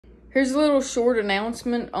Here's a little short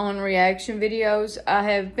announcement on reaction videos. I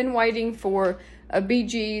have been waiting for a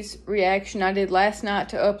BG's reaction I did last night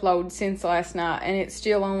to upload since last night, and it's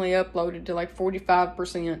still only uploaded to like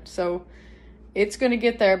 45%, so it's going to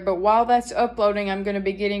get there. But while that's uploading, I'm going to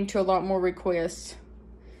be getting to a lot more requests.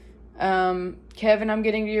 Kevin, I'm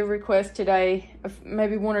getting to your request today,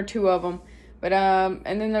 maybe one or two of them. But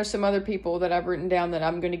and then there's some other people that I've written down that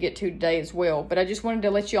I'm going to get to today as well. But I just wanted to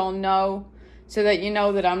let y'all know, so that you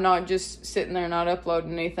know that I'm not just sitting there not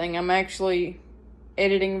uploading anything. I'm actually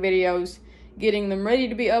editing videos, getting them ready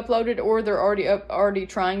to be uploaded, or they're already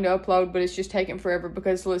trying to upload, but it's just taking forever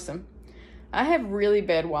because, listen, I have really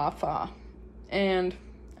bad Wi-Fi. And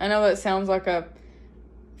I know that sounds like a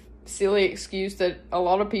silly excuse that a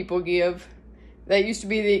lot of people give. That used to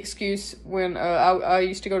be the excuse when I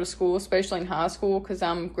used to go to school, especially in high school, because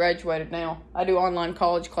I'm graduated now. I do online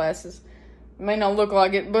college classes. It may not look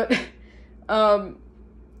like it, but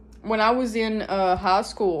when I was in high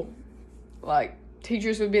school, like,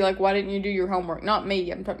 teachers would be like, why didn't you do your homework? Not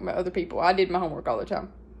me, I'm talking about other people. I did my homework all the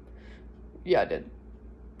time. Yeah, I did.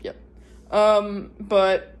 Yep.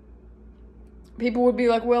 But people would be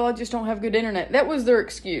like, well, I just don't have good internet. That was their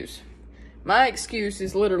excuse. My excuse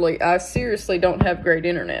is literally, I seriously don't have great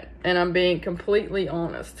internet. And I'm being completely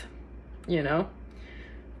honest, you know.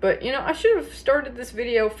 But, you know, I should have started this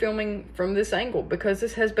video filming from this angle because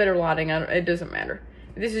this has better lighting. It doesn't matter.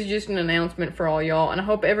 This is just an announcement for all y'all. And I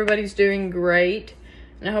hope everybody's doing great.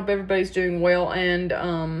 And I hope everybody's doing well. And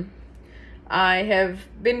I have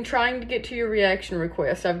been trying to get to your reaction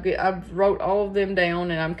requests. I've wrote all of them down,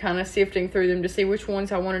 and I'm kind of sifting through them to see which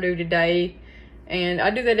ones I want to do today. And I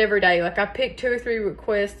do that every day. Like, I pick 2 or 3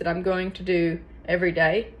 requests that I'm going to do every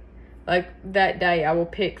day. Like, that day I will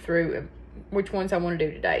pick through which ones I want to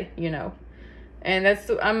do today, you know. And this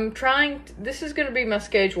is going to be my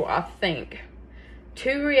schedule, I think.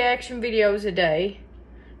 2 reaction videos a day.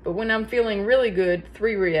 But when I'm feeling really good,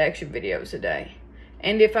 3 reaction videos a day.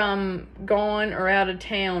 And if I'm gone or out of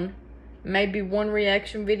town, maybe 1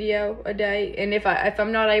 reaction video a day. And if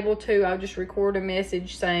I'm not able to, I'll just record a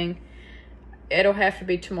message saying it'll have to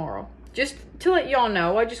be tomorrow. Just to let y'all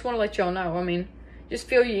know. I just want to let y'all know. I mean, just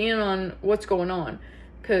fill you in on what's going on.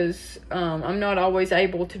 Because I'm not always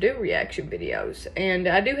able to do reaction videos. And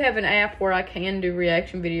I do have an app where I can do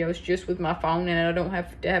reaction videos just with my phone, and I don't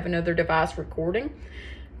have to have another device recording.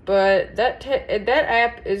 But that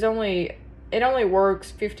app is only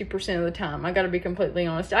works 50% of the time. I gotta be completely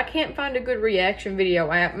honest. I can't find a good reaction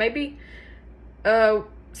video app. Maybe some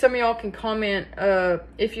of y'all can comment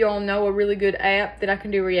if y'all know a really good app that I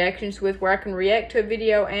can do reactions with, where I can react to a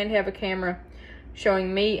video and have a camera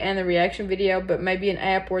showing me and the reaction video, but maybe an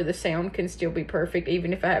app where the sound can still be perfect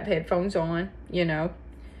even if I have headphones on, you know.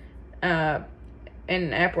 And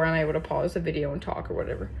an app where I'm able to pause the video and talk or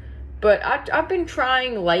whatever. But I've been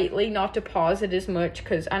trying lately not to pause it as much,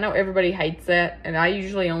 because I know everybody hates that, and I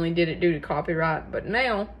usually only did it due to copyright. But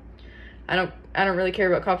now I don't really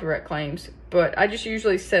care about copyright claims. But I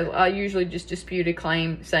usually just dispute a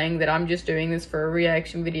claim saying that I'm just doing this for a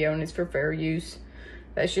reaction video and it's for fair use.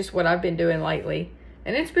 That's just what I've been doing lately,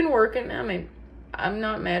 and it's been working. I mean, I'm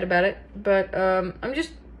not mad about it, but I'm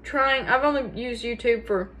just trying. I've only used YouTube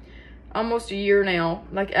for almost a year now,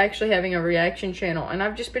 like actually having a reaction channel, and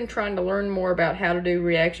I've just been trying to learn more about how to do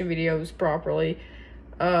reaction videos properly,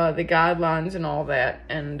 the guidelines and all that.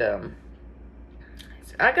 And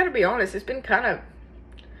I gotta be honest, it's been kind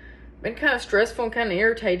of stressful and kind of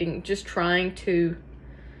irritating just trying to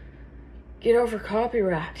get over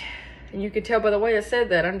copyright. And you could tell by the way I said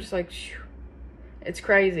that, I'm just like, shoo, it's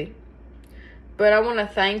crazy. But I want to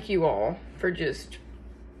thank you all for just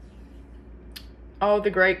all the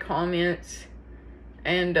great comments.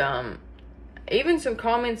 And even some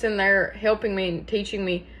comments in there helping me and teaching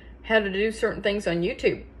me how to do certain things on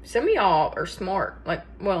YouTube. Some of y'all are smart. Like,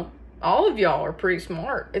 well, all of y'all are pretty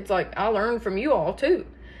smart. It's like, I learned from you all too.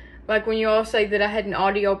 Like when you all say that I had an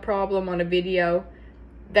audio problem on a video,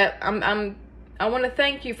 that I want to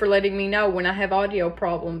thank you for letting me know when I have audio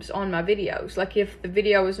problems on my videos. Like if the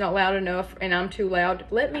video is not loud enough and I'm too loud,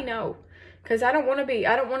 let me know. Because I don't want to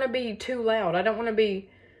be too loud. I don't want to be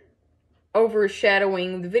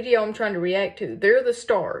overshadowing the video I'm trying to react to. They're the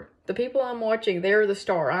star. The people I'm watching, they're the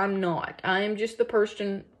star. I'm not. I am just the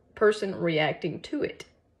person reacting to it,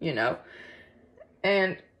 you know.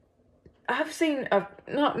 And I've seen,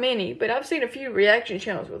 not many, but I've seen a few reaction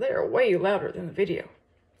channels where they are way louder than the video.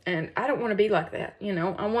 And I don't want to be like that, you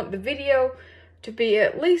know. I want the video to be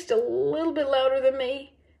at least a little bit louder than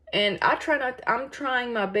me. And I'm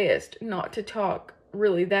trying my best not to talk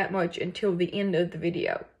really that much until the end of the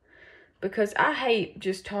video. Because I hate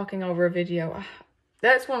just talking over a video.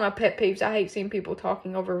 That's one of my pet peeves. I hate seeing people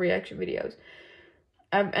talking over reaction videos.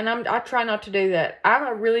 I try not to do that. I'm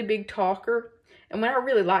a really big talker. And when I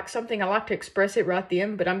really like something, I like to express it right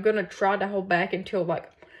then. But I'm going to try to hold back until,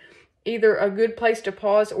 like, either a good place to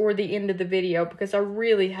pause or the end of the video. Because I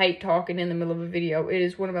really hate talking in the middle of a video. It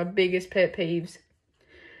is one of my biggest pet peeves.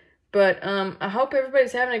 But I hope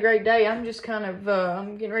everybody's having a great day. I'm just kind of,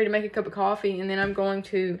 I'm getting ready to make a cup of coffee. And then I'm going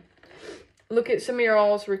to look at some of your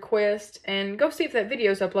all's requests and go see if that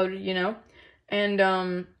video's uploaded, you know. And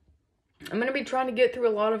I'm going to be trying to get through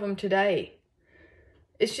a lot of them today.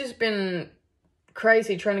 It's just been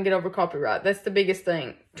crazy trying to get over copyright. That's the biggest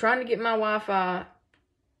thing. Trying to get my Wi-Fi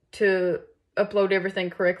to upload everything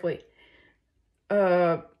correctly.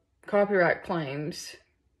 Copyright claims.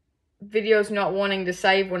 Videos not wanting to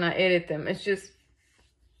save when I edit them. It's just,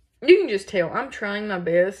 you can just tell. I'm trying my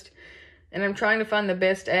best. And I'm trying to find the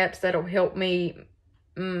best apps that'll help me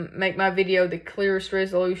make my video the clearest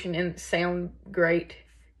resolution and sound great,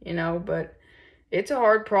 you know. But it's a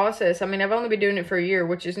hard process. I mean, I've only been doing it for a year,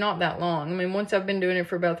 which is not that long. I mean, once I've been doing it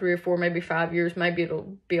for about 3 or 4, maybe 5 years, maybe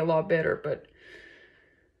it'll be a lot better. But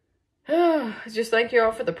just thank you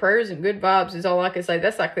all for the prayers and good vibes is all I can say.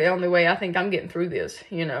 That's like the only way I think I'm getting through this,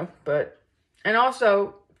 you know. But, and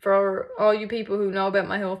also, for all you people who know about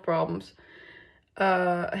my health problems,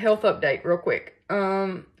 health update real quick.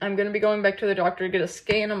 I'm going to be going back to the doctor to get a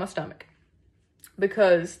scan on my stomach.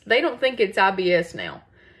 Because they don't think it's IBS now.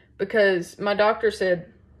 Because my doctor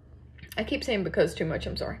said, I keep saying because too much,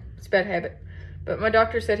 I'm sorry. It's a bad habit. But my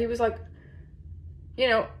doctor said, he was like, you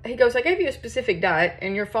know, he goes, I gave you a specific diet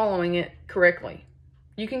and you're following it correctly.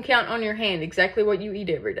 You can count on your hand exactly what you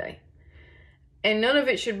eat every day. And none of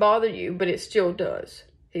it should bother you, but it still does.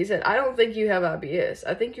 He said, I don't think you have IBS.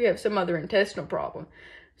 I think you have some other intestinal problem.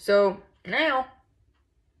 So now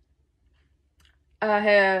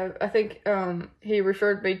I think he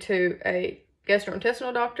referred me to a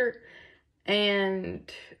gastrointestinal doctor. And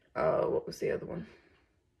what was the other one?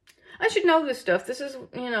 I should know this stuff. This is,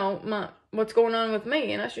 you know, what's going on with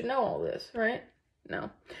me. And I should know all this, right? No.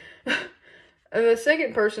 The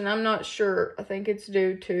second person, I'm not sure. I think it's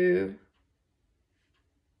due to...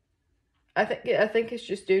 I think it's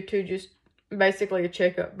just due to just basically a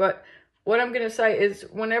checkup. But what I'm going to say is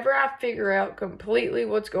whenever I figure out completely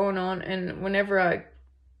what's going on and whenever I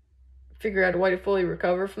figure out a way to fully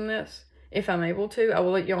recover from this, if I'm able to, I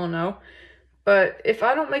will let y'all know. But if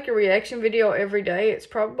I don't make a reaction video every day, it's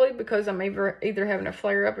probably because I'm either having a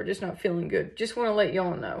flare-up or just not feeling good. Just want to let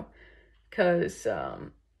y'all know. Because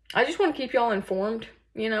I just want to keep y'all informed,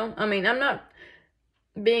 you know. I mean, I'm not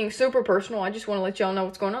being super personal. I just want to let y'all know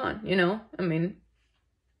what's going on, you know. I mean,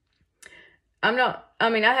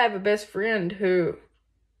 I have a best friend who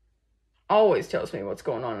always tells me what's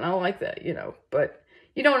going on, and I like that, you know. But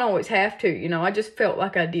you don't always have to, you know. I just felt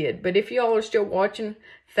like I did. But if y'all are still watching,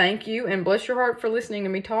 thank you, and bless your heart for listening to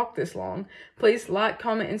me talk this long. Please like,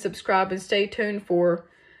 comment, and subscribe, and stay tuned for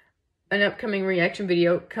an upcoming reaction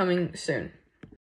video coming soon.